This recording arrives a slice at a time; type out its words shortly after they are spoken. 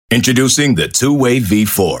Introducing the Two-Way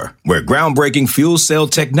V4, where groundbreaking fuel cell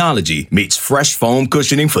technology meets fresh foam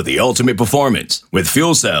cushioning for the ultimate performance. With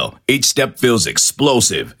Fuel Cell, each step feels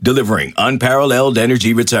explosive, delivering unparalleled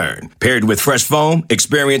energy return. Paired with fresh foam,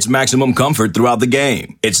 experience maximum comfort throughout the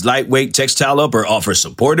game. Its lightweight textile upper offers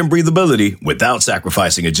support and breathability without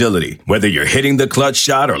sacrificing agility. Whether you're hitting the clutch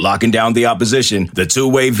shot or locking down the opposition, the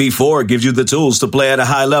Two-Way V4 gives you the tools to play at a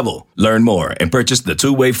high level. Learn more and purchase the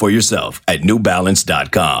Two-Way for yourself at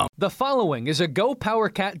newbalance.com. The following is a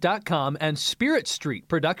GoPowerCat.com and Spirit Street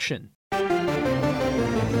production.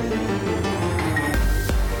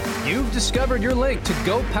 You've discovered your link to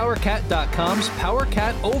GoPowerCat.com's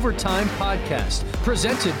PowerCat Overtime podcast,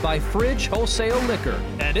 presented by Fridge Wholesale Liquor,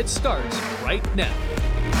 and it starts right now.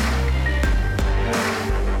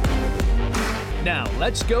 Now,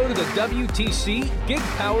 let's go to the WTC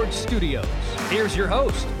Gig-Powered Studios. Here's your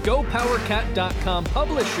host, GoPowerCat.com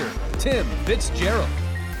publisher, Tim Fitzgerald.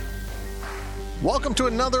 Welcome to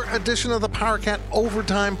another edition of the PowerCat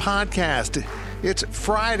Overtime Podcast. It's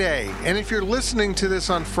Friday, and if you're listening to this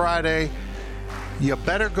on Friday, you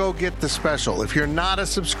better go get the special. If you're not a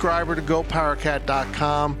subscriber to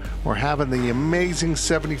GoPowerCat.com, we're having the amazing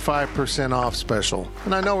 75% off special.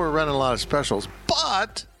 And I know we're running a lot of specials,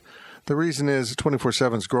 but the reason is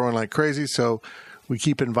 24/7 is growing like crazy, so we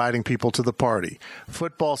keep inviting people to the party.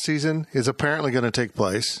 Football season is apparently going to take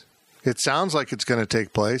place. It sounds like it's going to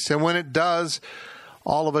take place. And when it does,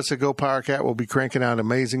 all of us at GoPowerCat will be cranking out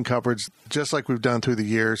amazing coverage, just like we've done through the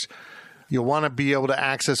years. You'll want to be able to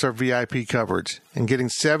access our VIP coverage. And getting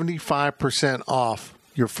 75% off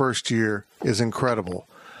your first year is incredible.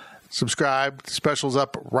 Subscribe. The special's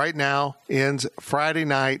up right now. Ends Friday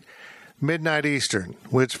night, midnight Eastern,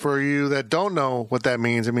 which for you that don't know what that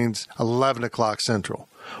means, it means 11 o'clock Central.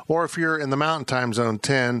 Or if you're in the Mountain Time Zone,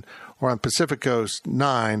 10, or on Pacific Coast,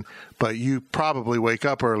 9, but you probably wake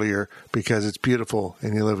up earlier because it's beautiful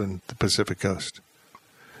and you live in the Pacific Coast.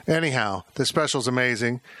 Anyhow, this special's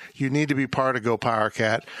amazing. You need to be part of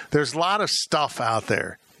GoPowerCat. There's a lot of stuff out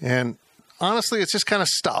there, and honestly, it's just kind of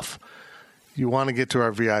stuff. You want to get to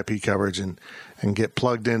our VIP coverage and get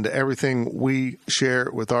plugged into everything we share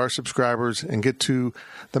with our subscribers and get to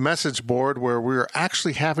the message board where we're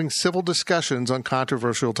actually having civil discussions on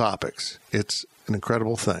controversial topics. It's an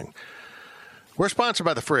incredible thing. We're sponsored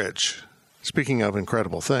by The Fridge, speaking of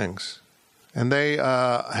incredible things. And they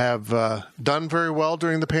have done very well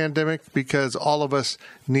during the pandemic because all of us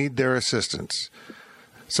need their assistance.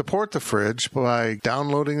 Support The Fridge by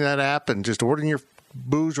downloading that app and just ordering your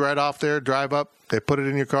booze right off there, drive up, they put it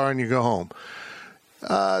in your car, and you go home.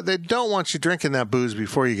 They don't want you drinking that booze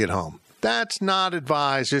before you get home. That's not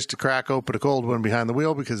advised just to crack open a cold one behind the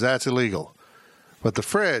wheel because that's illegal. But The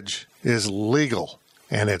Fridge is legal,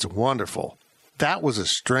 and it's wonderful. That was a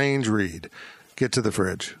strange read. Get to The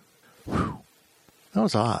Fridge. Whew. That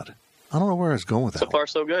was odd. I don't know where I was going with that. So far,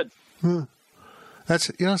 so good. That's,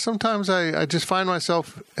 sometimes I just find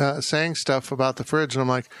myself saying stuff about The Fridge, and I'm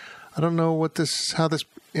like, I don't know how this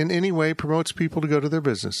in any way promotes people to go to their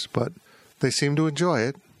business, but they seem to enjoy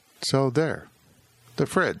it. So there. The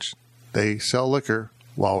Fridge. They sell liquor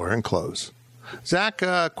while wearing clothes. Zach,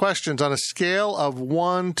 questions on a scale of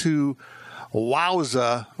 1 to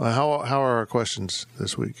wowza. How are our questions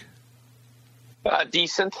this week?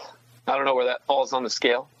 Decent. I don't know where that falls on the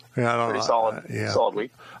scale. Yeah, I don't Pretty know. Solid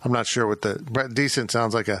week. I'm not sure what decent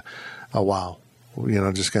sounds like a wow.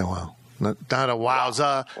 Just kind of wow. Not a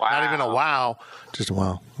wowza. Wow. Not even a wow. Just a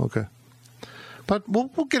wow. Okay. But we'll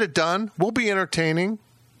get it done. We'll be entertaining.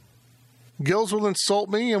 Gills will insult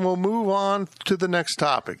me, and we'll move on to the next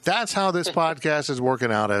topic. That's how this podcast is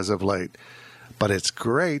working out as of late. But it's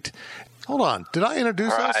great. Hold on. Did I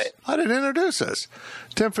introduce us? I didn't introduce us.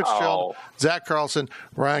 Tim Fitzgerald, Zach Carlson,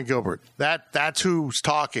 Ryan Gilbert. That's who's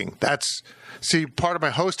talking. Part of my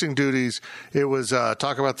hosting duties, it was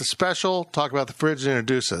talk about the special, talk about The Fridge, and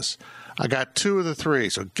introduce us. I got 2 of the 3,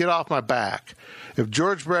 so get off my back. If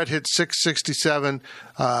George Brett hit 667,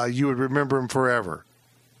 you would remember him forever.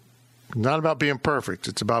 Not about being perfect.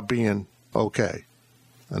 It's about being okay.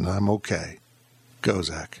 And I'm okay. Go,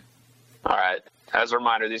 Zach. All right. As a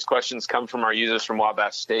reminder, these questions come from our users from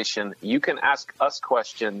Wabash Station. You can ask us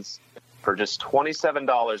questions for just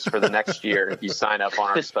 $27 for the next year if you sign up on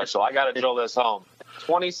our special. I got to drill this home.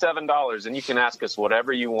 $27, and you can ask us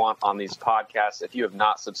whatever you want on these podcasts. If you have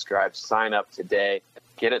not subscribed, sign up today.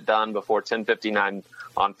 Get it done before 10:59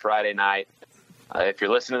 on Friday night. If you're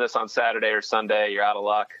listening to this on Saturday or Sunday, you're out of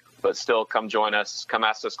luck. But still, come join us. Come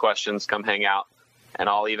ask us questions. Come hang out. And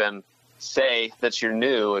I'll even say that you're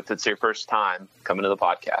new if it's your first time coming to the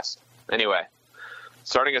podcast. Anyway,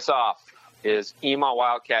 starting us off is Ema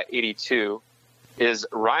Wildcat 82. Is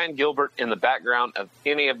Ryan Gilbert in the background of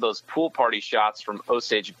any of those pool party shots from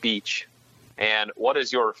Osage Beach? And what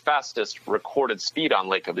is your fastest recorded speed on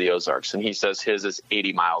Lake of the Ozarks? And he says his is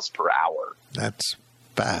 80 miles per hour. That's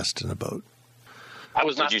fast in a boat. I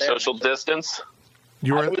was not Did you there. social distance?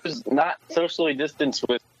 I was not socially distanced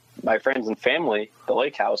with my friends and family, the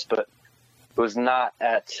lake house, but it was not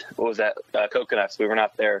at, Coconuts. We were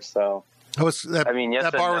not there, so. Yes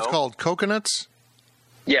that bar was called Coconuts?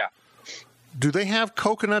 Yeah. Do they have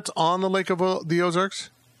coconuts on the Lake of the Ozarks?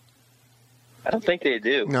 I don't think they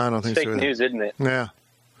do. No, I don't think so Fake either. news, isn't it? Yeah.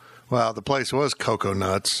 Well, the place was Cocoa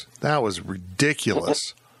Nuts. That was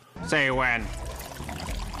ridiculous. Say when.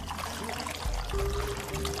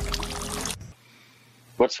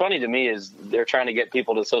 What's funny to me is they're trying to get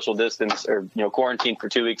people to social distance or, quarantine for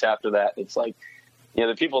 2 weeks after that. It's like,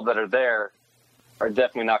 the people that are there are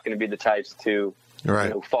definitely not going to be the types to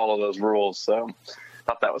follow those rules. So I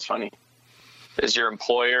thought that was funny. Is your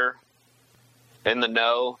employer in the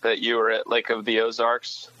know that you were at Lake of the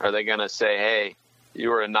Ozarks? Are they going to say, hey, you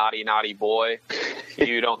were a naughty, naughty boy.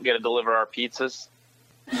 You don't get to deliver our pizzas?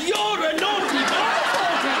 You're a naughty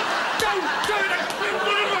motherfucker! Don't do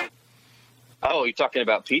that! Oh, you're talking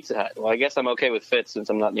about Pizza Hut. Well, I guess I'm okay with Fitz since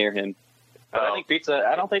I'm not near him. But I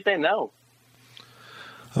don't think they know.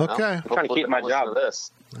 Okay. I'm trying to keep my job.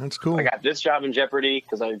 That's cool. I got this job in jeopardy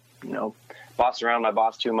because I, bossed around my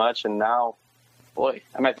boss too much, and now, boy,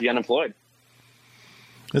 I might be unemployed.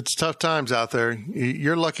 It's tough times out there.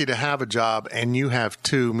 You're lucky to have a job, and you have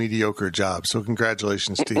 2 mediocre jobs. So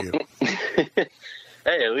congratulations to you.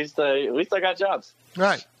 Hey, at least I got jobs.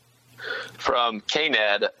 Right. From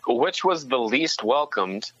KNED, which was the least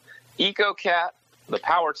welcomed? EcoCat, the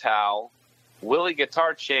Power Towel, Willie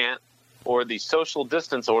Guitar Chant, or the social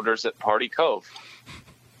distance orders at Party Cove?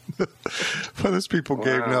 Well, those people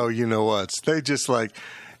gave no you-know-whats. They just like,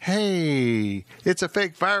 hey, it's a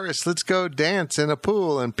fake virus. Let's go dance in a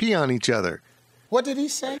pool and pee on each other. What did he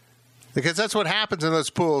say? Because that's what happens in those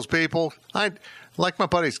pools, people. I like my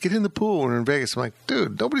buddies, get in the pool when we're in Vegas. I'm like,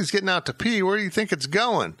 dude, nobody's getting out to pee. Where do you think it's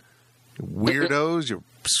going? Weirdos, you're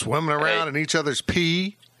swimming around in each other's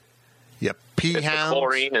pee. You pee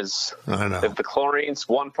hounds. I know. If the chlorine's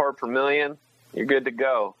 1 part per million, you're good to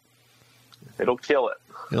go. It'll kill it.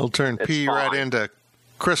 It'll turn pee right into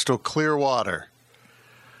crystal clear water.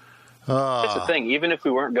 That's the thing. Even if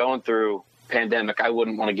we weren't going through pandemic, I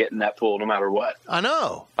wouldn't want to get in that pool no matter what. I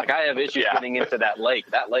know. Like, I have issues getting into that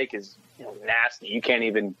lake. That lake is nasty. You can't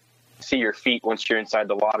even see your feet once you're inside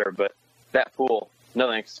the water. But that pool, no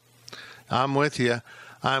thanks. I'm with you.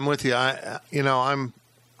 I'm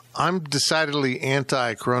decidedly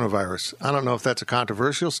anti-coronavirus. I don't know if that's a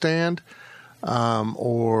controversial stand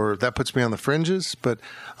or that puts me on the fringes, but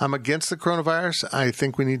I'm against the coronavirus. I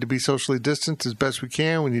think we need to be socially distanced as best we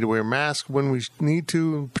can. We need to wear masks when we need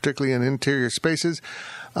to, particularly in interior spaces.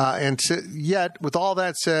 Yet, with all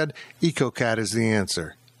that said, EcoCat is the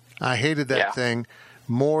answer. I hated that thing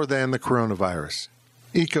more than the coronavirus.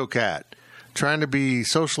 EcoCat, trying to be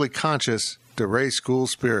socially conscious to raise school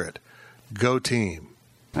spirit. Go team.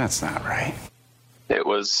 That's not right. It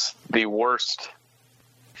was the worst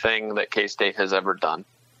thing that K-State has ever done.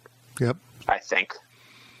 Yep. I think.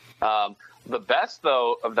 The best,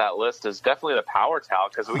 though, of that list is definitely the Power Towel,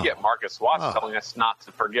 because we get Marcus Watts telling us not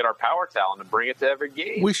to forget our Power Towel and to bring it to every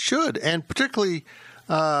game. We should, and particularly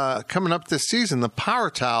coming up this season, the Power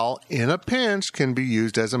Towel, in a pinch, can be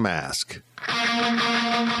used as a mask.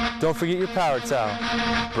 Don't forget your Power Towel.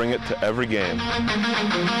 Bring it to every game.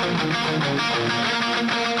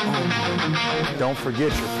 Don't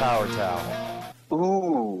forget your Power Towel.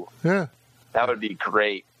 Ooh. Yeah. That would be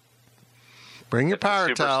great. Bring your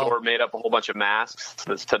Power Towel. Superstore made up a whole bunch of masks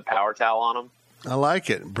that said Power Towel on them. I like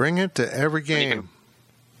it. Bring it to every game.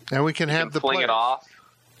 And we can have the fling players. It off.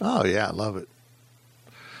 Oh, yeah, I love it.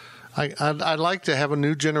 I'd like to have a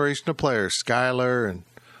new generation of players. Skyler and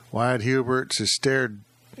Wyatt Hubert just stared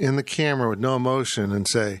in the camera with no emotion and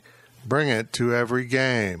say, bring it to every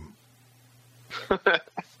game.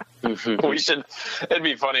 It'd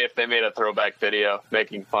be funny if they made a throwback video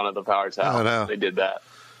making fun of the Power Towel. I know. They did that.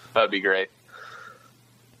 That'd be great.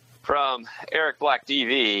 From Eric Black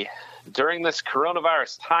DV, during this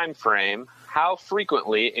coronavirus time frame, how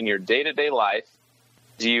frequently in your day-to-day life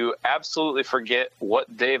do you absolutely forget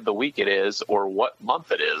what day of the week it is or what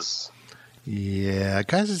month it is? Yeah.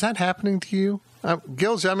 Guys, is that happening to you?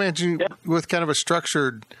 Gills, I imagine with kind of a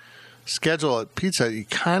structured schedule at Pizza Hut, you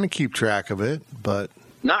kind of keep track of it, but...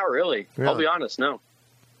 Not really. I'll be honest, no.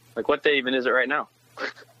 Like, what day even is it right now?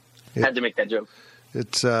 Had to make that joke.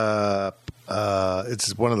 It's one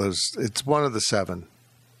of those. It's one of the 7.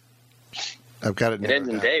 I've got it. It ends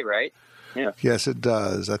in day, right? Yeah. Yes, it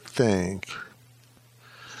does, I think.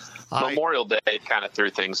 Memorial Day kind of threw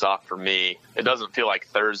things off for me. It doesn't feel like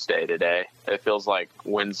Thursday today. It feels like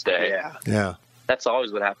Wednesday. Yeah. That's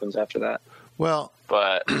always what happens after that. Well,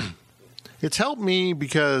 But it's helped me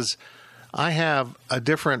because I have a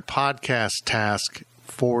different podcast task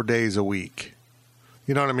 4 days a week.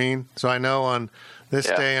 You know what I mean? So I know on this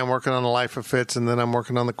day I'm working on the Life of Fitz, and then I'm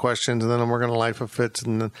working on the questions, and then I'm working on the Life of Fitz,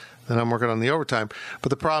 and then I'm working on the overtime. But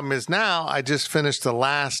the problem is now I just finished the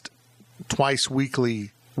last twice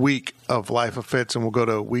weekly week of Life of Fitz, and we'll go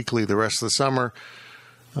to weekly the rest of the summer.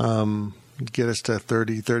 Get us to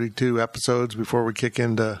 30, 32 episodes before we kick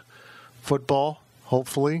into football,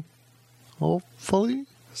 hopefully.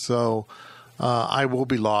 So I will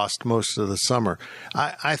be lost most of the summer.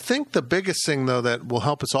 I think the biggest thing, though, that will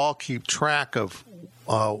help us all keep track of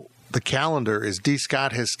the calendar is D.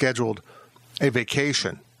 Scott has scheduled a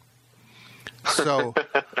vacation. So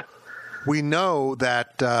we know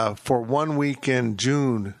that for 1 week in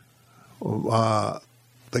June,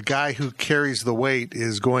 the guy who carries the weight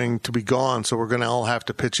is going to be gone, so we're going to all have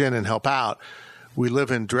to pitch in and help out. We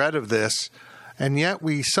live in dread of this, and yet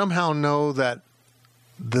we somehow know that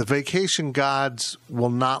the vacation gods will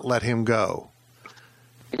not let him go.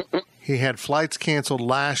 He had flights canceled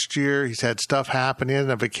last year. He's had stuff happen. He had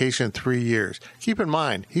a vacation in 3 years. Keep in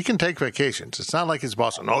mind, he can take vacations. It's not like his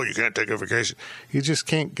boss said, no, you can't take a vacation. He just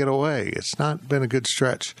can't get away. It's not been a good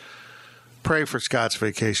stretch. Pray for Scott's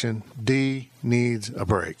vacation. D needs a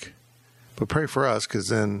break. But pray for us, because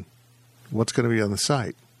then what's going to be on the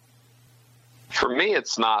site? for me,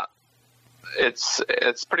 it's not. It's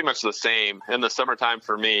pretty much the same. In the summertime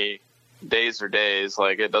for me, days are days.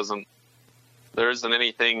 Like there isn't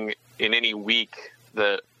anything in any week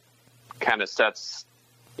that kind of sets,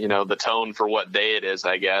 the tone for what day it is,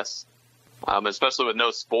 I guess. Especially with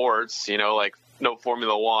no sports, like no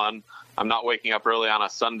Formula One. I'm not waking up early on a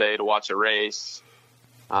Sunday to watch a race.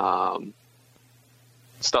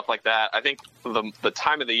 Stuff like that. I think the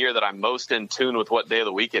time of the year that I'm most in tune with what day of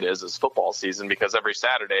the week it is football season, because every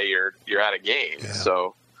Saturday you're at a game. Yeah.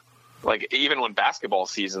 So like even when basketball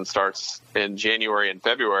season starts in January and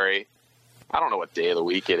February, I don't know what day of the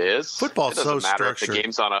week it is. Football's so structured. It doesn't matter if the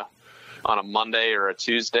game's on a Monday or a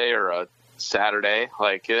Tuesday or a Saturday.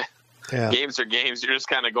 Like games are games. You're just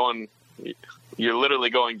kind of going. You're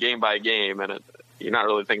literally going game by game, and you're not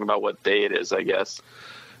really thinking about what day it is, I guess.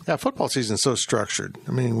 Yeah, football season's so structured.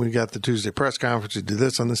 I mean, we got the Tuesday press conference, you do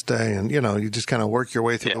this on this day, and, you just kind of work your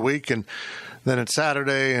way through the week, and then it's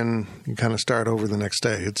Saturday, and you kind of start over the next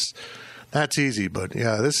day. That's easy, but,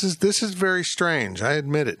 yeah, this is very strange. I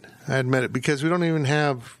admit it, because we don't even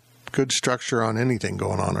have good structure on anything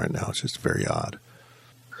going on right now. It's just very odd.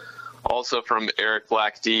 Also from Eric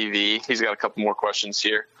Black DV, he's got a couple more questions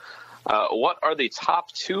here. What are the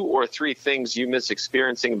top 2 or 3 things you miss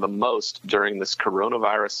experiencing the most during this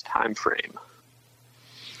coronavirus time frame?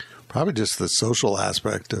 Probably just the social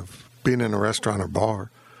aspect of being in a restaurant or bar.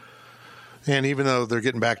 And even though they're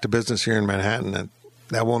getting back to business here in Manhattan,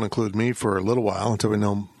 that won't include me for a little while until we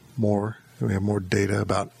know more. We have more data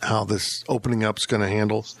about how this opening up is going to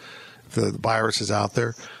handle if the virus is out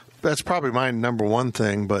there. That's probably my number one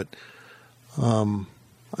thing. But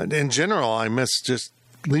in general, I miss just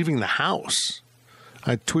leaving the house.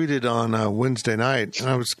 I tweeted on Wednesday night, and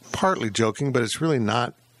I was partly joking, but it's really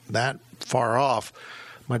not that far off.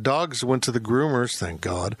 My dogs went to the groomers, thank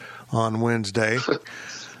God, on Wednesday.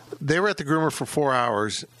 They were at the groomer for 4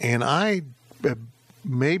 hours, and I have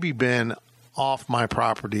maybe been off my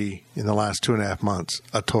property in the last 2.5 months,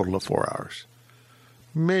 a total of 4 hours.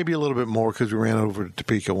 Maybe a little bit more because we ran over to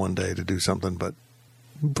Topeka one day to do something, but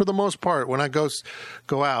for the most part, when I go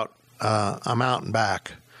out, I'm out and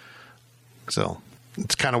back. So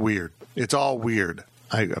it's kind of weird. It's all weird.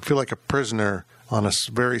 I feel like a prisoner on a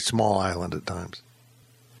very small island at times.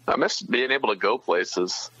 I miss being able to go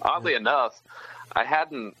places. Oddly enough, I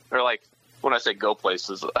hadn't, or like when I say go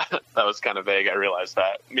places, that was kind of vague. I realized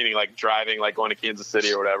that, meaning like driving, like going to Kansas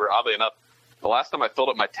City or whatever. Oddly enough, the last time I filled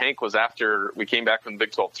up my tank was after we came back from the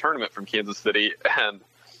Big 12 tournament from Kansas City, and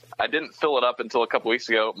I didn't fill it up until a couple weeks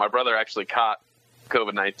ago. My brother actually caught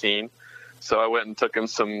COVID-19. So I went and took him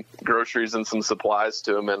some groceries and some supplies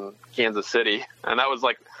to him in Kansas City. And that was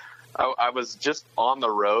like, I was just on the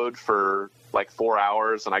road for like 4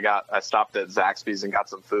 hours, and I stopped at Zaxby's and got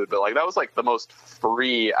some food. But like, that was like the most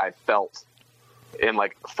free I felt in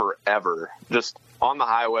like forever. Just on the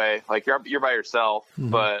highway, like you're by yourself,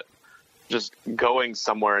 but just going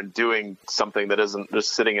somewhere and doing something that isn't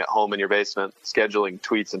just sitting at home in your basement, scheduling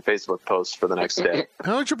tweets and Facebook posts for the next day.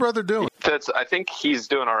 How's your brother doing? I think he's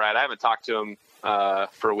doing all right. I haven't talked to him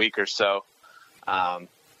for a week or so.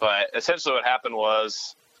 But essentially what happened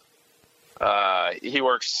was he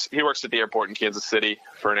works at the airport in Kansas City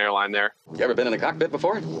for an airline there. You ever been in a cockpit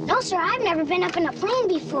before? No, sir, I've never been up in a plane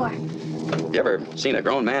before. You ever seen a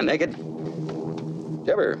grown man naked? You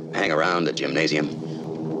ever hang around the gymnasium?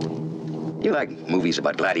 You like movies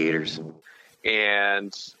about gladiators?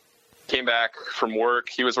 And came back from work.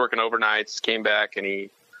 He was working overnights, came back, and he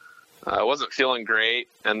wasn't feeling great.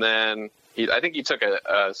 And then I think he took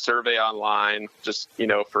a survey online just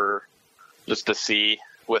to see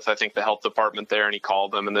with, I think, the health department there. And he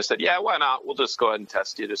called them and they said, yeah, why not? We'll just go ahead and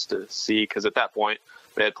test you just to see. Because at that point,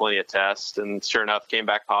 they had plenty of tests. And sure enough, came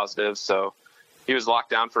back positive. So he was locked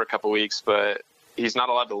down for a couple weeks, but he's not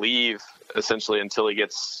allowed to leave essentially until he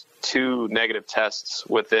gets 2 negative tests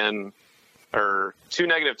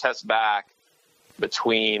back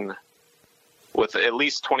with at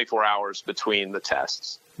least 24 hours between the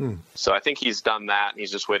tests. So I think he's done that, and he's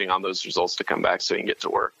just waiting on those results to come back so he can get to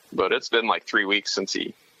work. But it's been like 3 weeks since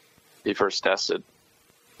he first tested.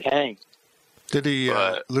 Dang. Did he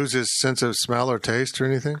lose his sense of smell or taste or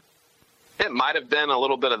anything? It might have been a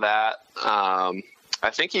little bit of that. I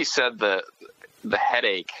think he said the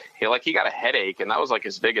headache. He got a headache, and that was like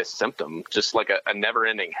his biggest symptom. Just like a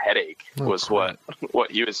never-ending headache was what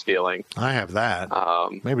he was feeling. I have that.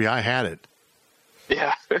 Maybe I had it.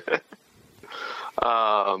 Yeah.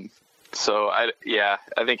 So I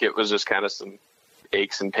think it was just kind of some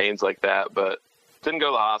aches and pains like that, but didn't go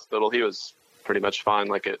to the hospital. He was pretty much fine.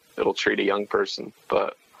 Like it'll treat a young person,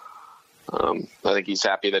 but I think he's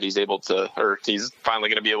happy that he's finally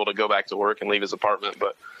going to be able to go back to work and leave his apartment.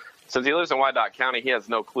 But since he lives in Wyandotte County, he has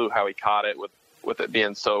no clue how he caught it with it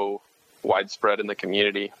being so widespread in the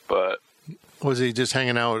community. But was he just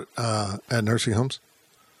hanging out at nursing homes?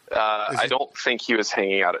 I don't think he was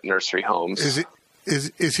hanging out at nursery homes.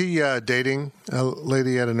 Is he dating a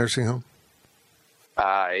lady at a nursing home?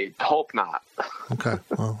 I hope not. Okay.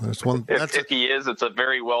 Well, there's one. If he is, it's a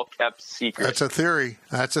very well-kept secret. That's a theory.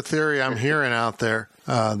 I'm hearing out there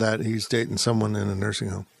that he's dating someone in a nursing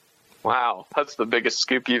home. Wow. That's the biggest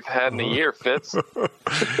scoop you've had in a year, Fitz.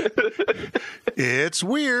 It's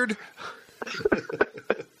weird.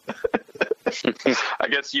 I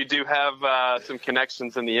guess you do have some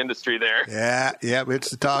connections in the industry there. Yeah. It's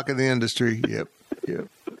the talk of the industry. Yep.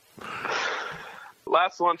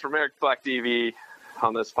 Last one from Eric Black TV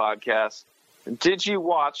on this podcast. Did you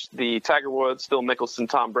watch the Tiger Woods, Phil Mickelson,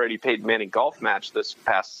 Tom Brady, Peyton Manning golf match this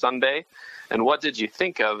past Sunday? And what did you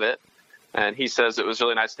think of it? And he says it was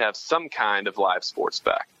really nice to have some kind of live sports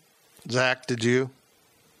back. Zach, did you?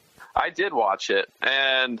 I did watch it,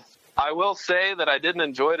 and I will say that I didn't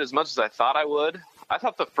enjoy it as much as I thought I would. I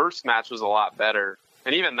thought the first match was a lot better,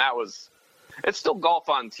 and even that it's still golf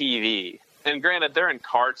on TV. And granted, they're in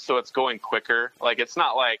carts, so it's going quicker. Like, it's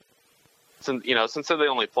not like, since they're the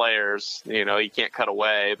only players, you can't cut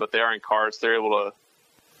away, but they are in carts. They're able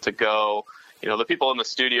to go. The people in the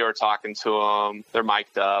studio are talking to them. They're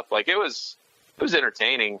mic'd up. Like, it was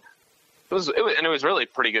entertaining. It was really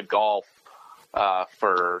pretty good golf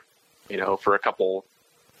for a couple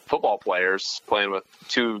football players playing with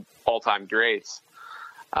 2 all-time greats.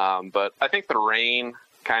 But I think the rain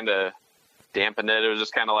kind of dampened it. It was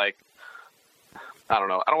just kind of like, I don't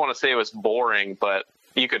know. I don't want to say it was boring, but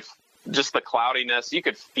just the cloudiness, you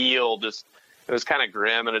could feel it was kind of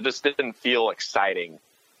grim, and it just didn't feel exciting.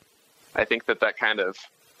 I think that kind of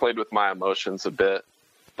played with my emotions a bit,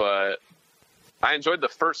 but I enjoyed the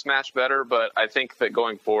first match better, but I think that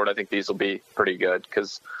going forward, I think these will be pretty good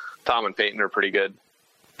because Tom and Peyton are pretty good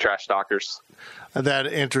trash talkers. That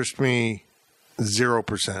interests me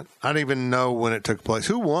 0%. I don't even know when it took place.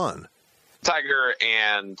 Who won? Tiger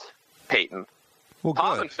and Peyton. Well,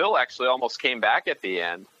 Tom good. and Phil actually almost came back at the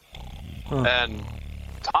end. Huh. And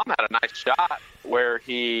Tom had a nice shot where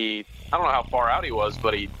I don't know how far out he was,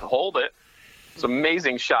 but he holed it. It was an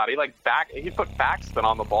amazing shot. He put backspin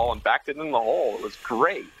on the ball and backed it in the hole. It was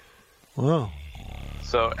great. Wow.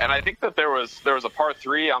 So, and I think that there was a par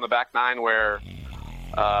 3 on the back 9 where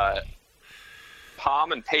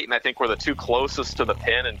Tom and Peyton, I think, were the 2 closest to the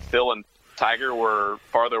pin, and Phil and Tiger were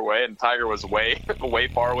farther away, and Tiger was way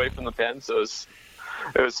far away from the pin. So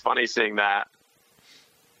it was funny seeing that.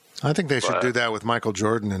 I think they should do that with Michael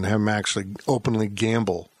Jordan and have him actually openly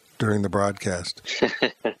gamble during the broadcast.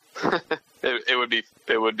 It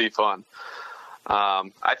would be fun.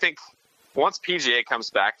 I think once PGA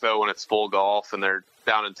comes back, though, when it's full golf and they're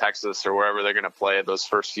down in Texas or wherever they're going to play those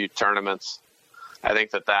first few tournaments, I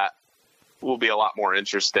think that will be a lot more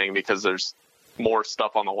interesting because there's more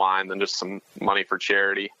stuff on the line than just some money for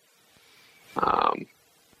charity.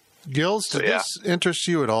 Gills, did this interest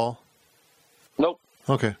you at all? Nope.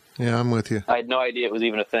 Okay. Yeah, I'm with you. I had no idea it was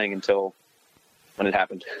even a thing until when it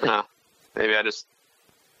happened. Maybe I just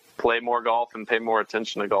play more golf and pay more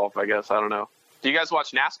attention to golf, I guess. I don't know. Do you guys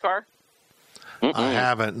watch NASCAR? I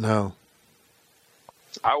haven't, no.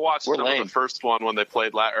 I watched the first one when they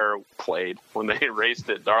when they raced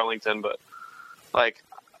at Darlington, but like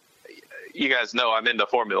you guys know, I'm into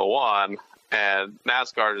Formula One, and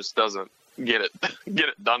NASCAR just doesn't get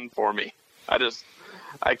it done for me.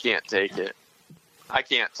 I can't take it. I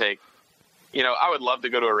can't take. I would love to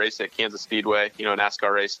go to a race at Kansas Speedway. A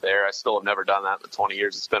NASCAR race there. I still have never done that in the 20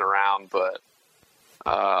 years it's been around, but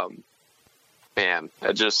man,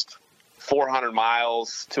 it just 400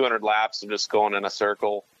 miles, 200 laps of just going in a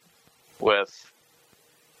circle with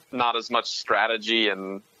not as much strategy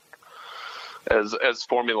and as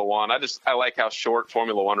Formula One. I like how short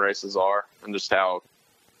Formula One races are and just how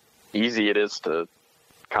easy it is to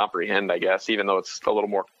comprehend, I guess, even though it's a little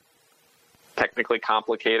more technically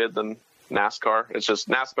complicated than NASCAR. It's just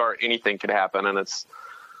NASCAR, anything could happen, and it's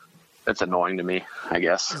annoying to me, I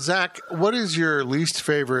guess. Zach, what is your least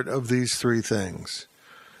favorite of these three things?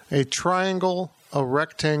 A triangle, a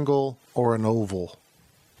rectangle, or an oval?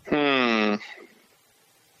 That's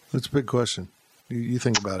a big question. You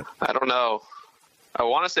think about it. I don't know. I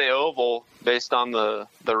want to say oval based on the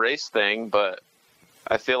race thing, but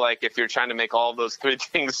I feel like if you're trying to make all of those three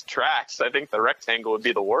things tracks, I think the rectangle would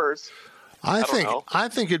be the worst. I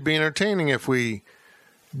think it'd be entertaining if we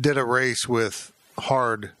did a race with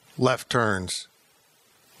hard left turns.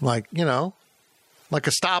 Like a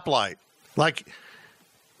stoplight. Like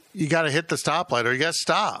you got to hit the stoplight or you got to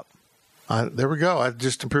stop. There we go. I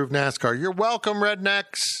just improved NASCAR. You're welcome,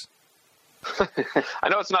 rednecks. I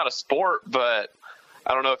know it's not a sport, but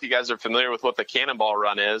I don't know if you guys are familiar with what the Cannonball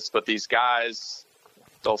Run is, but these guys,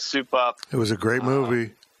 they'll soup up. It was a great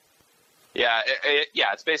movie. Yeah,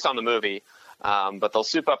 it's based on the movie, but they'll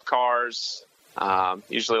soup up cars,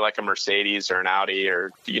 usually like a Mercedes or an Audi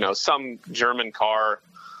or, some German car.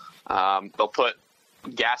 They'll put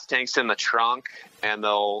gas tanks in the trunk, and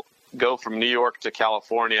they'll go from New York to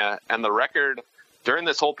California. And the record during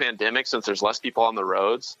this whole pandemic, since there's less people on the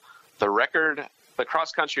roads, the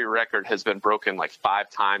cross-country record has been broken like 5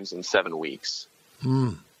 times in 7 weeks.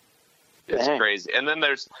 It's crazy. And then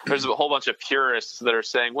there's a whole bunch of purists that are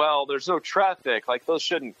saying, well, there's no traffic, like those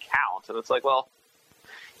shouldn't count. And it's like, well,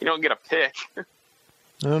 you don't get a pick.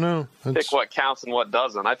 No, no. Pick what counts and what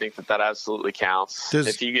doesn't. I think that absolutely counts.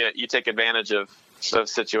 If you take advantage of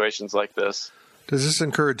situations like this. Does this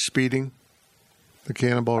encourage speeding? The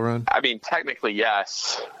Cannonball Run? I mean, technically,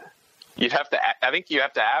 yes. I think you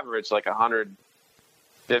have to average like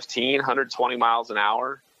 115, 120 miles an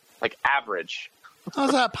hour, like average.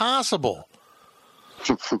 How's that possible?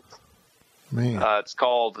 Man. It's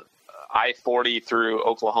called I-40 through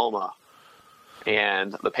Oklahoma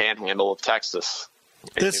and the Panhandle of Texas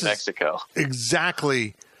and New Mexico.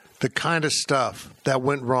 Exactly the kind of stuff that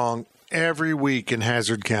went wrong every week in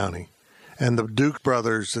Hazard County. And the Duke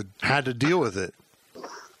brothers had to deal with it.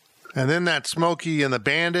 And then that Smokey and the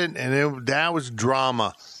Bandit, and that was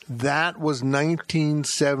drama. That was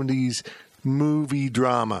 1970s movie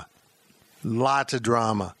drama. Lots of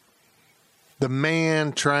drama. The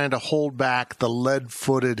man trying to hold back the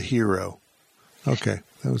lead-footed hero. Okay,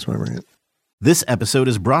 that was my rant. This episode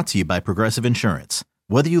is brought to you by Progressive Insurance.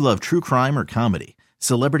 Whether you love true crime or comedy,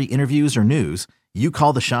 celebrity interviews or news, you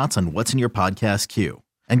call the shots on what's in your podcast queue.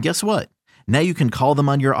 And guess what? Now you can call them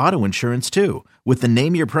on your auto insurance too with the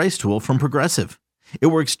Name Your Price tool from Progressive. It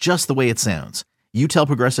works just the way it sounds. You tell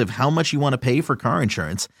Progressive how much you want to pay for car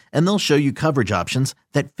insurance, and they'll show you coverage options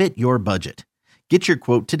that fit your budget. Get your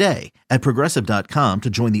quote today at Progressive.com to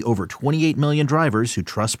join the over 28 million drivers who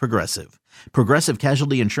trust Progressive. Progressive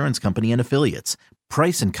Casualty Insurance Company and Affiliates.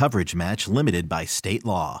 Price and coverage match limited by state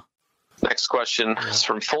law. Next question is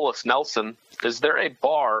from Fullest Nelson. Is there a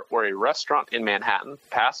bar or a restaurant in Manhattan,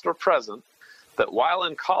 past or present, that while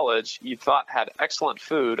in college you thought had excellent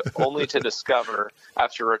food only to discover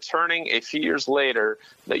after returning a few years later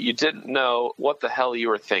that you didn't know what the hell you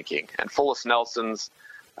were thinking? And Fullest Nelson's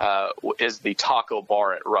is the Taco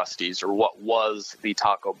Bar at Rusty's, or what was the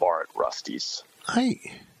Taco Bar at Rusty's?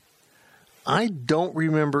 I don't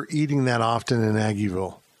remember eating that often in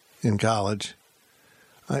Aggieville in college.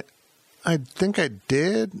 I think I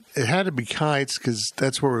did. It had to be Kites because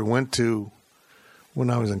that's where we went to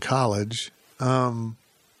when I was in college.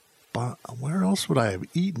 But where else would I have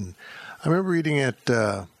eaten? I remember eating at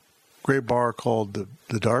a great bar called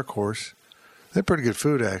the Dark Horse. They had pretty good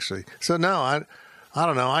food, actually. So, no, I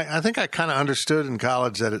don't know. I think I kind of understood in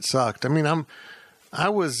college that it sucked. I mean, I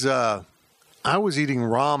was eating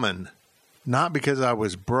ramen, not because I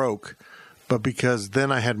was broke, but because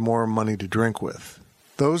then I had more money to drink with.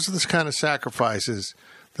 Those are the kind of sacrifices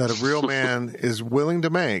that a real man is willing to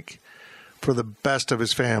make for the best of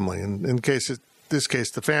his family. And in this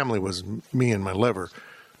case, the family was me and my liver.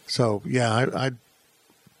 So, yeah,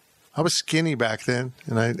 I was skinny back then,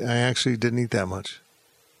 and I actually didn't eat that much.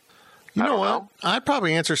 You know what? I'd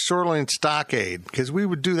probably answer Sirloin Stockade, because we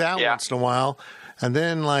would do that once in a while. And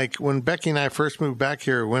then, like, when Becky and I first moved back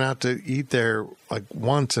here, we went out to eat there, like,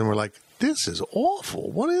 once, and we're like, this is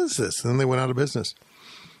awful. What is this? And then they went out of business.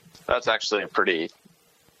 That's actually a pretty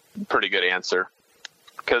good answer.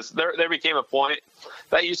 Because there became a point,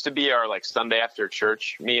 that used to be our, like, Sunday after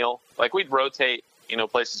church meal. Like, we'd rotate,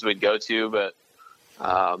 places we'd go to, but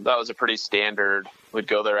that was a pretty standard. We'd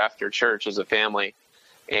go there after church as a family.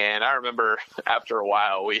 And I remember after a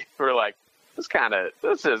while, we were like, this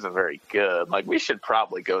isn't very good. Like, we should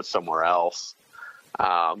probably go somewhere else.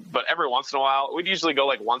 But every once in a while, we'd usually go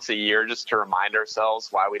like once a year just to remind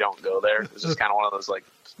ourselves why we don't go there. It's just kind of one of those like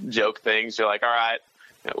joke things. You're like, all right,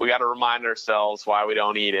 we got to remind ourselves why we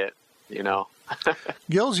don't eat it,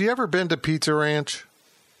 Gills, you ever been to Pizza Ranch?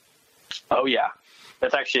 Oh, yeah.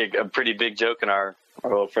 That's actually a pretty big joke in our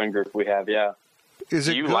little friend group we have, yeah. Is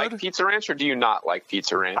it do you good? like Pizza Ranch or do you not like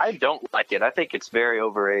Pizza Ranch? I don't like it. I think it's very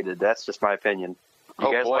overrated. That's just my opinion.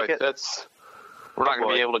 You guys like it? We're not going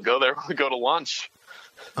to be able to go there when we go to lunch.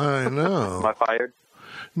 I know. Am I fired?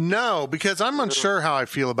 No, because I'm unsure how I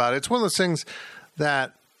feel about it. It's one of those things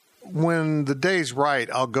that when the day's right,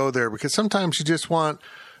 I'll go there, because sometimes you just want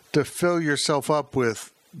to fill yourself up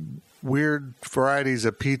with weird varieties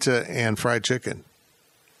of pizza and fried chicken.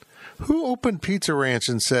 Who opened Pizza Ranch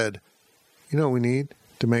and said, you know what we need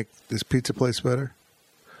to make this pizza place better?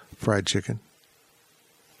 Fried chicken.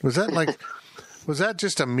 Was that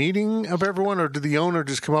just a meeting of everyone, or did the owner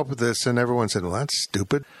just come up with this and everyone said, well, that's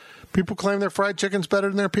stupid. People claim their fried chicken's better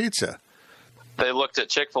than their pizza. They looked at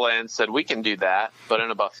Chick-fil-A and said, we can do that, but in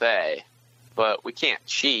a buffet. But we can't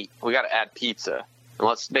cheat. We got to add pizza. And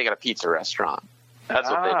let's make it a pizza restaurant. That's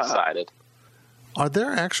what they decided. Are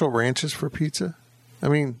there actual ranches for pizza? I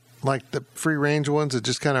mean, like the free-range ones that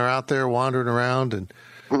just kind of are out there wandering around and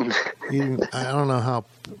eating. I don't know how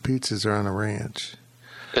pizzas are on a ranch.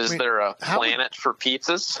 Is there a planet for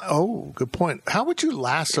pizzas? Oh, good point. How would you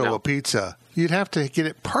lasso a pizza? You'd have to get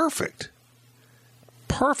it perfect.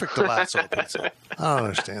 Perfect to lasso a pizza. I don't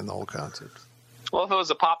understand the whole concept. Well, if it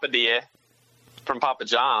was a papadilla from Papa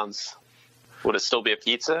John's, would it still be a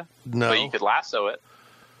pizza? No. But you could lasso it.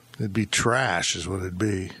 It'd be trash is what it'd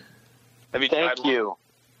be. Have you tried one?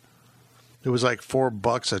 It was like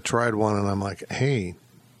 $4. I tried one, and I'm like, hey,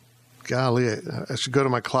 golly, I should go to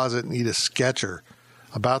my closet and eat a Sketcher.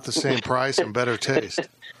 About the same price and better taste.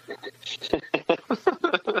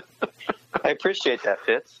 I appreciate that,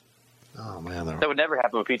 Fitz. Oh, man. That would never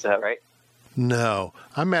happen with Pizza Hut, right? No.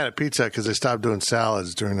 I'm mad at Pizza Hut because they stopped doing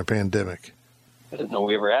salads during the pandemic. I didn't know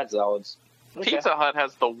we ever had salads. Okay. Pizza Hut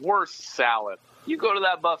has the worst salad. You go to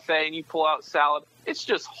that buffet and you pull out salad, it's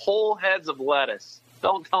just whole heads of lettuce.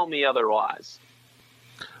 Don't tell me otherwise.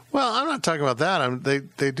 Well, I'm not talking about that.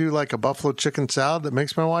 They do like a buffalo chicken salad that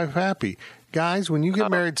makes my wife happy. Guys, when you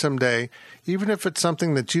get married someday, even if it's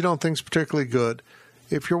something that you don't think is particularly good,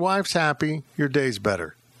 if your wife's happy, your day's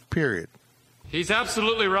better. Period. He's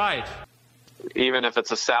absolutely right. Even if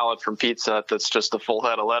it's a salad from Pizza Hut that's just a full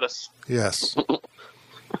head of lettuce? Yes.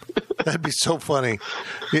 That'd be so funny.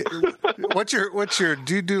 What's your,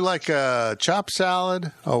 do you do like a chopped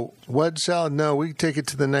salad? A wedge salad? No, we take it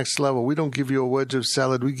to the next level. We don't give you a wedge of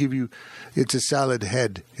salad. We give you, it's a salad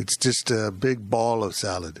head. It's just a big ball of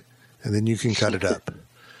salad. And then you can cut it up.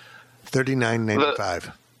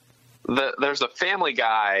 $39.95. There's a Family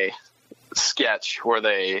Guy sketch where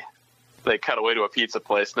they cut away to a pizza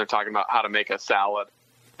place and they're talking about how to make a salad.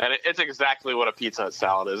 And it's exactly what a Pizza Hut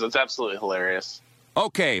salad is. It's absolutely hilarious.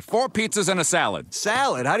 Okay, 4 pizzas and a salad.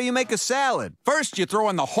 Salad? How do you make a salad? First, you throw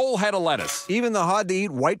in the whole head of lettuce. Even the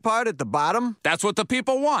hard-to-eat white part at the bottom? That's what the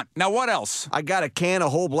people want. Now, what else? I got a can of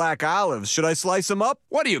whole black olives. Should I slice them up?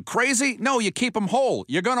 What are you, crazy? No, you keep them whole.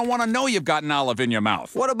 You're going to want to know you've got an olive in your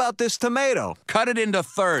mouth. What about this tomato? Cut it into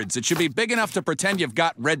thirds. It should be big enough to pretend you've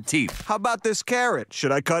got red teeth. How about this carrot?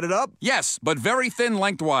 Should I cut it up? Yes, but very thin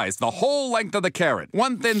lengthwise. The whole length of the carrot.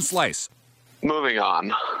 One thin slice. Moving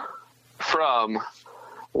on. From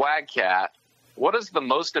Wagcat, what is the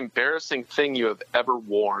most embarrassing thing you have ever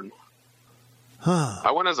worn?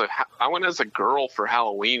 I went as a girl for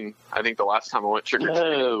Halloween. I think the last time I went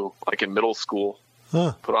trick-or-treating, like in middle school.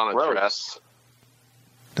 Put on a dress.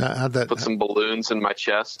 Put some balloons in my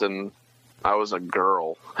chest, and I was a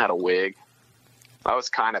girl. Had a wig. I was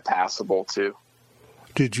kind of passable too.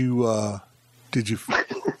 Did you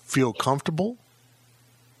feel comfortable?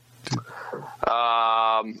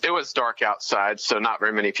 It was dark outside, so not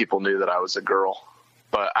very many people knew that I was a girl.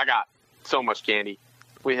 But I got so much candy.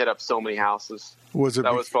 We hit up so many houses.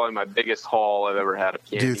 That was probably my biggest haul I've ever had of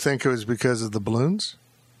candy. Do you think it was because of the balloons?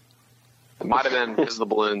 It might have been because of the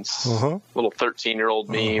balloons. Little 13-year-old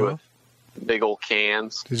me with big old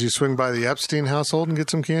cans. Did you swing by the Epstein household and get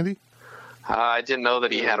some candy? I didn't know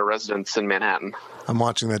that he had a residence in Manhattan. I'm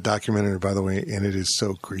watching that documentary, by the way, and it is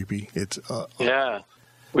so creepy. It's Yeah.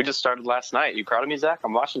 We just started last night. You proud of me, Zach?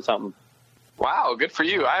 I'm watching something. Wow, good for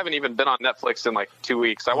you. I haven't even been on Netflix in like 2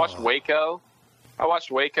 weeks. I watched Waco. And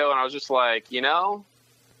I was just like, I'm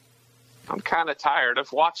kind of tired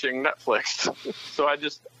of watching Netflix. So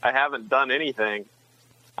I haven't done anything.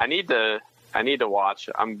 I need to watch.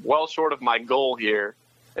 I'm well short of my goal here.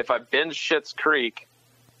 If I binge Schitt's Creek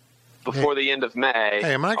before the end of May.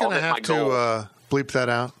 Hey, am I going to have to bleep that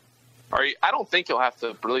out? I don't think you'll have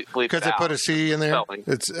to bleep that out. Because they put a C in there? Spelling.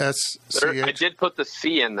 It's S-C-H? I did put the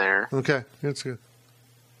C in there. Okay, that's good.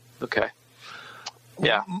 Okay.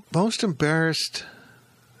 Yeah. Most embarrassed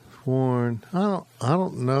worn. I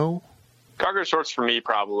don't know. Cargo shorts for me,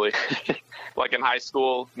 probably. Like in high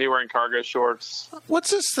school, me wearing cargo shorts. What's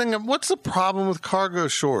this thing? What's the problem with cargo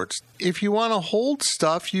shorts? If you want to hold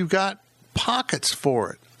stuff, you've got pockets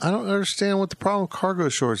for it. I don't understand what the problem with cargo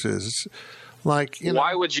shorts is. It's like,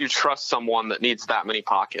 why would you trust someone that needs that many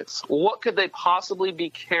pockets? What could they possibly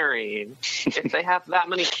be carrying if they have that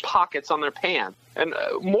many pockets on their pants? And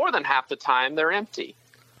more than half the time, they're empty.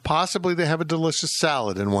 Possibly they have a delicious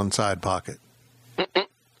salad in one side pocket.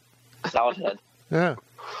 Salad head. Yeah.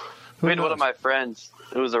 We had one of my friends,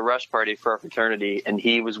 it was a rush party for our fraternity, and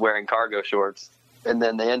he was wearing cargo shorts, and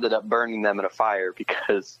then they ended up burning them in a fire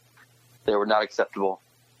because they were not acceptable.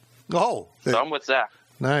 Oh. So I'm with Zach.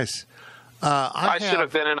 Nice. I should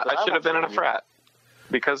have been in a frat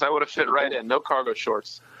because I would have fit right in. No cargo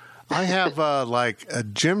shorts. I have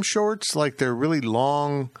gym shorts. Like they're really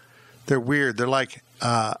long. They're weird. They're like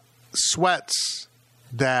sweats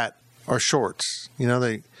that are shorts.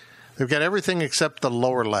 They've got everything except the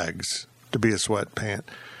lower legs to be a sweat pant,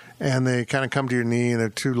 and they kind of come to your knee, and they're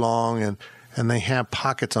too long, and they have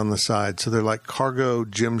pockets on the side, so they're like cargo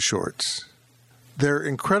gym shorts. They're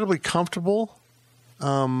incredibly comfortable.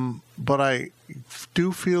 But I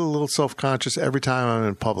do feel a little self-conscious every time I'm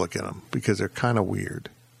in public in them because they're kind of weird.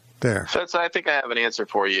 There. Fitz, I think I have an answer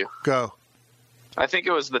for you. Go. I think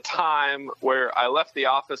it was the time where I left the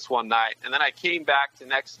office one night and then I came back the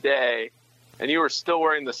next day and you were still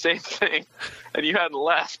wearing the same thing and you hadn't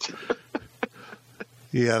left.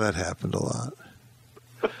 Yeah, that happened a lot.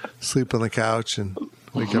 Sleep on the couch and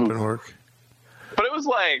wake up and work. But it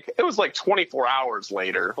was like 24 hours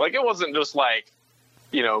later. Like it wasn't just like,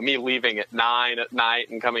 me leaving at 9 at night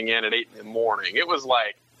and coming in at 8 in the morning. It was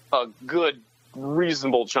like a good,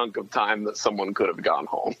 reasonable chunk of time that someone could have gone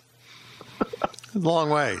home. Long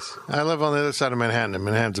ways. I live on the other side of Manhattan, and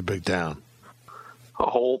Manhattan's a big town. A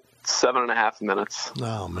whole 7.5 minutes.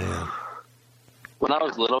 Oh, man. When I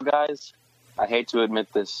was little, guys, I hate to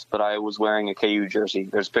admit this, but I was wearing a KU jersey.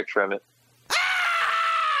 There's a picture of it.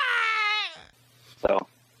 So...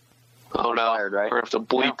 Oh no! Fired, right? We're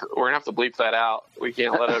gonna have to bleep that out. We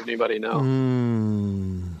can't let anybody know.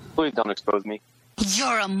 Please don't expose me.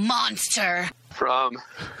 You're a monster. From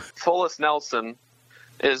Fullest Nelson,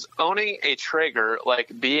 is owning a Traeger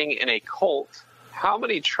like being in a cult? How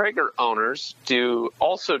many Traeger owners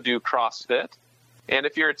also do CrossFit? And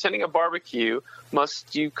if you're attending a barbecue,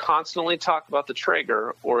 must you constantly talk about the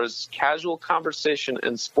Traeger, or is casual conversation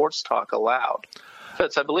and sports talk allowed?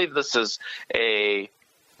 Fitz, I believe this is a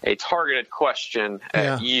targeted question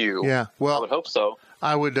at you. Yeah, well, I would hope so.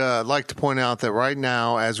 I would like to point out that right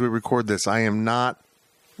now, as we record this, I am not.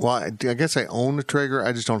 Well, I guess I own a Traeger.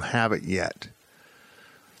 I just don't have it yet.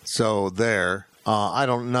 So there, I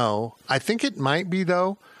don't know. I think it might be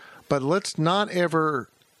though, but let's not ever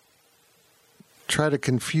try to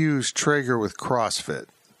confuse Traeger with CrossFit.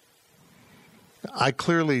 I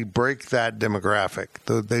clearly break that demographic.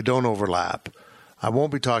 They don't overlap. I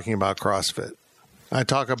won't be talking about CrossFit. I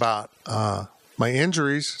talk about my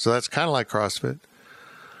injuries, so that's kind of like CrossFit.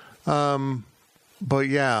 But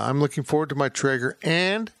yeah, I'm looking forward to my Traeger.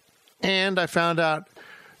 And I found out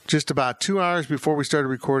just about 2 hours before we started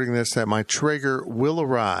recording this that my Traeger will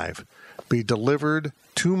arrive, be delivered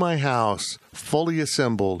to my house, fully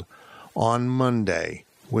assembled on Monday,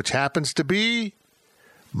 which happens to be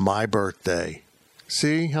my birthday.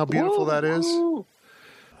 See how beautiful that is?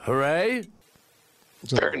 Hooray!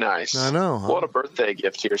 Very nice. I know. What a birthday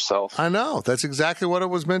gift to yourself. I know. That's exactly what it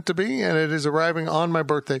was meant to be, and it is arriving on my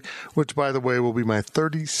birthday, which, by the way, will be my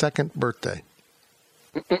 32nd birthday.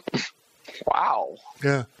 Wow.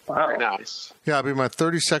 Yeah. Very nice. Yeah, it'll be my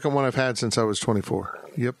 32nd one I've had since I was 24.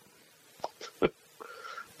 Yep.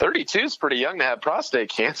 32 is pretty young to have prostate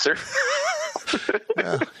cancer.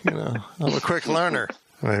 Yeah, I'm a quick learner.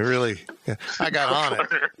 I got on it.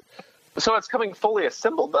 So it's coming fully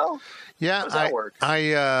assembled, though? Yeah. How does that work?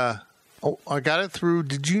 I got it through.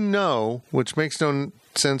 Did you know, which makes no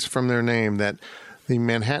sense from their name, that the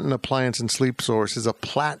Manhattan Appliance and Sleep Source is a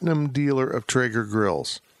platinum dealer of Traeger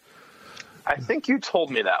grills? I think you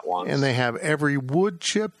told me that once. And they have every wood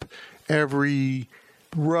chip, every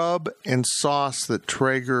rub and sauce that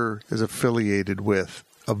Traeger is affiliated with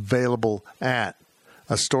available at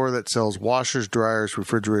a store that sells washers, dryers,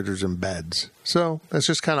 refrigerators, and beds. So that's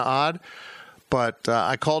just kind of odd. But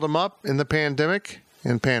I called them up in the pandemic,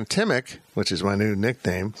 and Pantemic, which is my new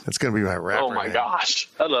nickname. That's going to be my rapper name. Oh, my gosh.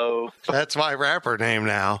 Hello. That's my rapper name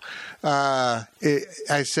now. I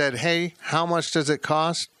said, hey, how much does it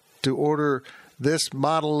cost to order this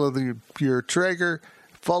model of your Traeger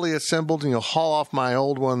fully assembled, and you'll haul off my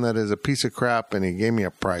old one that is a piece of crap? And he gave me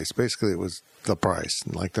a price. Basically, it was the price.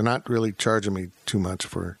 Like, they're not really charging me too much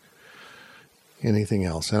for anything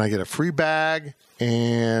else. And I get a free bag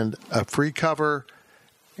and a free cover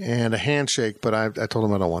and a handshake, but I told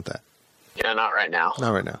him I don't want that. Yeah, not right now.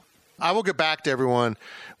 Not right now. I will get back to everyone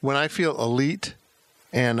when I feel elite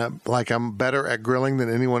and like I'm better at grilling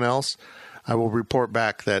than anyone else. I will report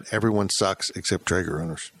back that everyone sucks except Traeger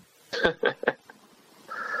owners.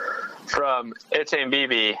 From Etienne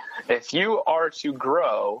Bibi, if you are to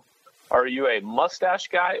grow, are you a mustache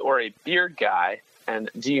guy or a beard guy? And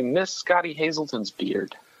do you miss Scotty Hazelton's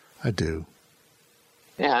beard? I do.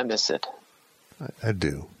 Yeah, I miss it. I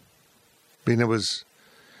do. I mean, it was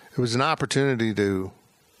an opportunity to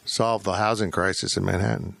solve the housing crisis in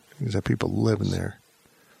Manhattan. Because have people living there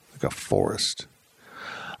like a forest.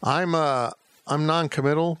 I'm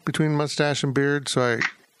non-committal between mustache and beard, so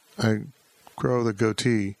I grow the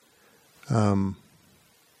goatee. Well,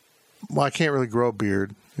 I can't really grow a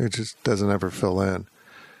beard. It just doesn't ever fill in.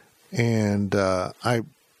 And I'm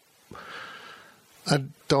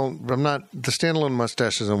not, the standalone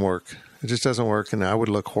mustache doesn't work. It just doesn't work, and I would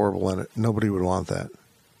look horrible in it. Nobody would want that.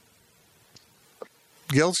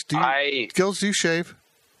 Gills, do you shave?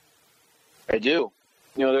 I do.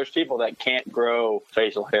 There's people that can't grow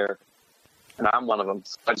facial hair, and I'm one of them.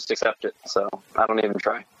 I just accept it, so I don't even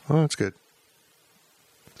try. Oh, that's good.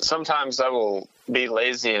 Sometimes I will be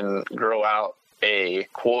lazy and grow out a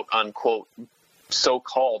quote-unquote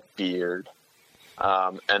so-called beard,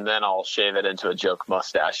 and then I'll shave it into a joke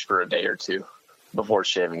mustache for a day or two before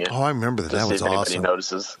shaving it. Oh, I remember that. That was awesome.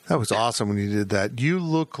 Notices. That was awesome when you did that. You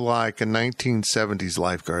look like a 1970s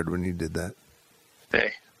lifeguard when you did that.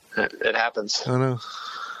 Hey, it happens. I know.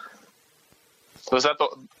 Was that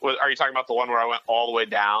are you talking about the one where I went all the way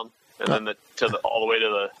down and then all the way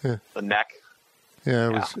to the neck? Yeah,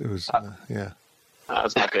 it was. Yeah. That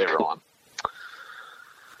was my favorite one.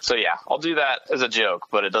 So yeah, I'll do that as a joke,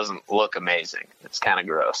 but it doesn't look amazing. It's kind of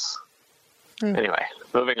gross. Anyway,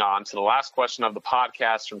 moving on to the last question of the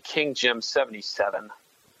podcast from King Jim 77.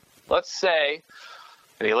 Let's say,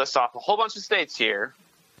 and he lists off a whole bunch of states here: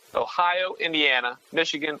 Ohio, Indiana,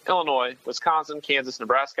 Michigan, Illinois, Wisconsin, Kansas,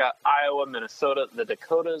 Nebraska, Iowa, Minnesota, the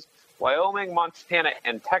Dakotas, Wyoming, Montana,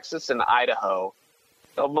 and Texas and Idaho.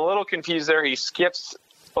 I'm a little confused there. He skips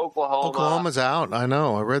Oklahoma. Oklahoma's out. I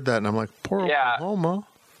know. I read that, and I'm like, poor Oklahoma.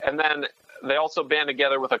 And then they also band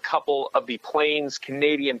together with a couple of the Plains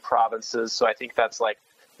Canadian provinces. So I think that's like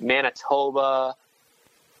Manitoba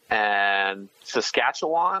and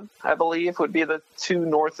Saskatchewan, I believe, would be the two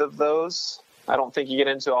north of those. I don't think you get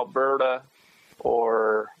into Alberta,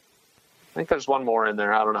 or I think there's one more in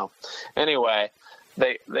there. I don't know. Anyway,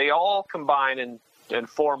 they all combine and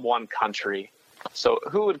form one country. So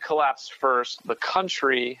who would collapse first, that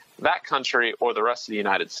country, or the rest of the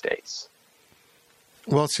United States?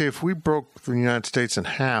 Well, see, if we broke the United States in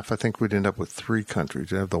half, I think we'd end up with three countries.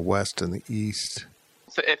 You'd have the West and the East.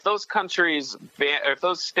 So if those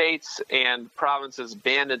states and provinces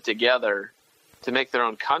banded together to make their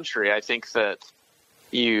own country, I think that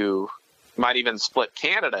you might even split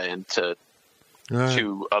Canada into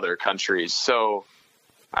two other countries. So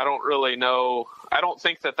I don't really know. I don't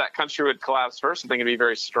think that country would collapse first. I think it'd be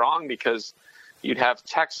very strong because you'd have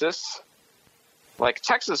Texas. Like,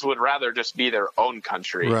 Texas would rather just be their own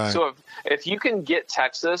country. Right. So if you can get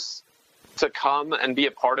Texas to come and be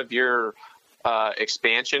a part of your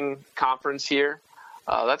expansion conference here,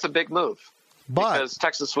 that's a big move. Because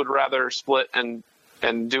Texas would rather split and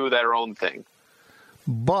do their own thing.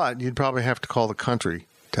 But you'd probably have to call the country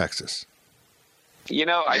Texas.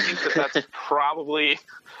 I think that's probably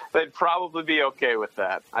they'd probably be okay with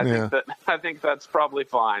that. I think that's probably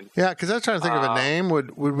fine. Yeah, because I was trying to think of a name.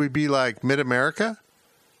 Would we be like Mid-America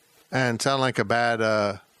and sound like a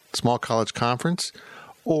bad small college conference,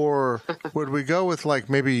 or would we go with like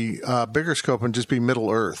maybe bigger scope and just be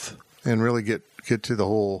Middle Earth and really get to the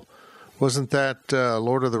whole? Wasn't that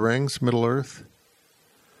Lord of the Rings, Middle Earth?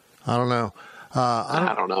 I don't know.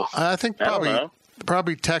 I don't know. I think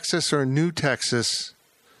probably Texas or New Texas.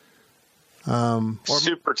 Or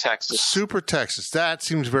Super Texas. Super Texas. That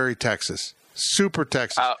seems very Texas. Super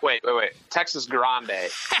Texas. Wait. Texas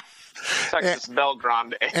Grande. Texas Bel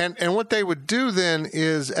Grande. And what they would do then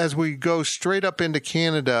is, as we go straight up into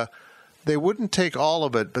Canada, they wouldn't take all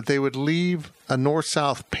of it, but they would leave a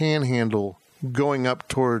north-south panhandle going up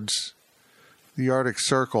towards the Arctic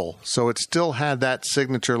Circle. So it still had that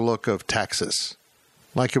signature look of Texas.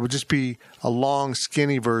 Like it would just be a long,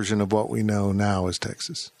 skinny version of what we know now as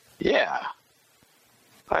Texas. Yeah.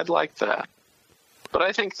 I'd like that. But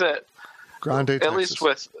I think that Grande, at Texas.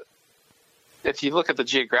 least if you look at the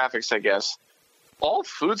geographics, I guess, all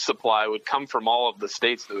food supply would come from all of the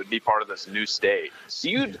states that would be part of this new state. So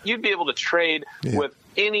you'd be able to trade with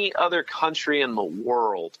any other country in the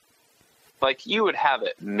world. Like, you would have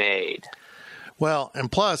it made. Well,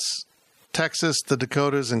 and plus, Texas, the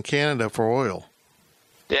Dakotas, and Canada for oil.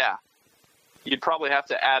 Yeah. You'd probably have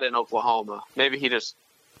to add in Oklahoma. Maybe he just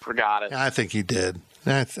forgot it. I think he did.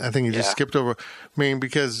 I think he just skipped over. I mean,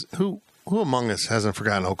 because who among us hasn't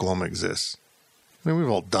forgotten Oklahoma exists? I mean, we've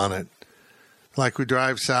all done it. Like, we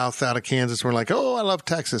drive south out of Kansas, and we're like, oh, I love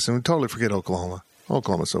Texas, and we totally forget Oklahoma.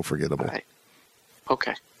 Oklahoma's so forgettable. Right.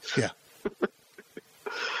 Okay. Yeah.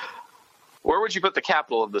 Where would you put the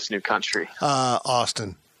capital of this new country?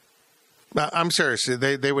 Austin. I'm serious.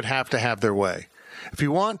 They would have to have their way. If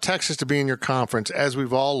you want Texas to be in your conference, as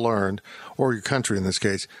we've all learned, or your country in this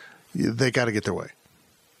case, they got to get their way.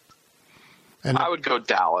 And I would go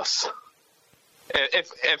Dallas.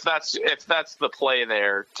 If that's the play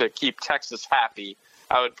there to keep Texas happy,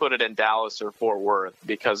 I would put it in Dallas or Fort Worth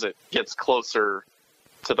because it gets closer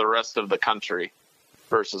to the rest of the country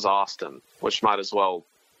versus Austin, which might as well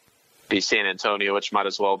be San Antonio, which might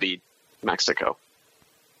as well be Mexico.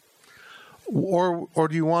 Or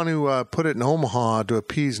do you want to put it in Omaha to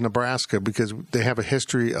appease Nebraska because they have a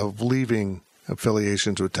history of leaving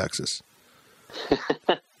affiliations with Texas?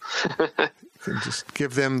 Just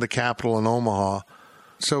give them the capital in Omaha.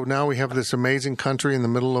 So now we have this amazing country in the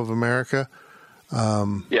middle of America.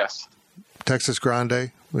 Yes. Texas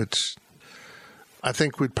Grande, which I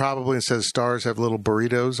think we'd probably, instead of stars, have little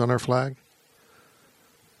burritos on our flag.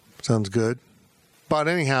 Sounds good. But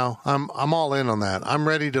anyhow, I'm all in on that. I'm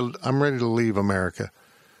ready to leave America,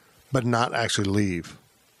 but not actually leave.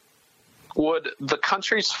 Would the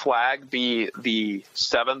country's flag be the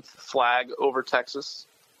 7th flag over Texas?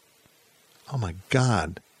 Oh my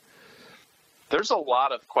God. There's a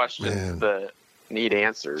lot of questions that need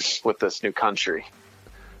answers with this new country.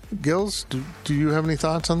 Gills, do you have any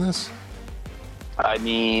thoughts on this? I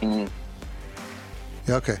mean,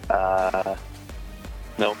 okay.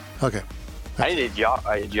 No. Okay. I did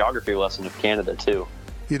a geography lesson of Canada too.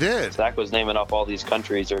 You did? Zach was naming off all these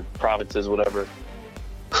countries or provinces, whatever.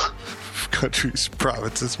 Countries,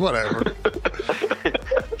 provinces, whatever.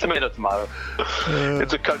 Tomato.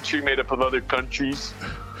 It's a country made up of other countries.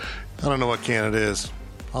 I don't know what Canada is.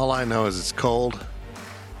 All I know is it's cold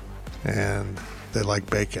and they like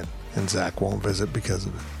bacon, and Zach won't visit because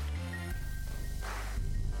of it.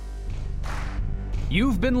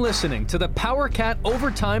 You've been listening to the PowerCat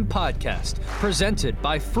Overtime Podcast, presented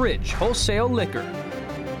by Fridge Wholesale Liquor.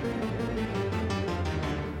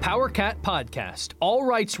 PowerCat Podcast. All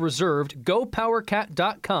rights reserved.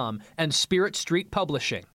 GoPowerCat.com and Spirit Street Publishing.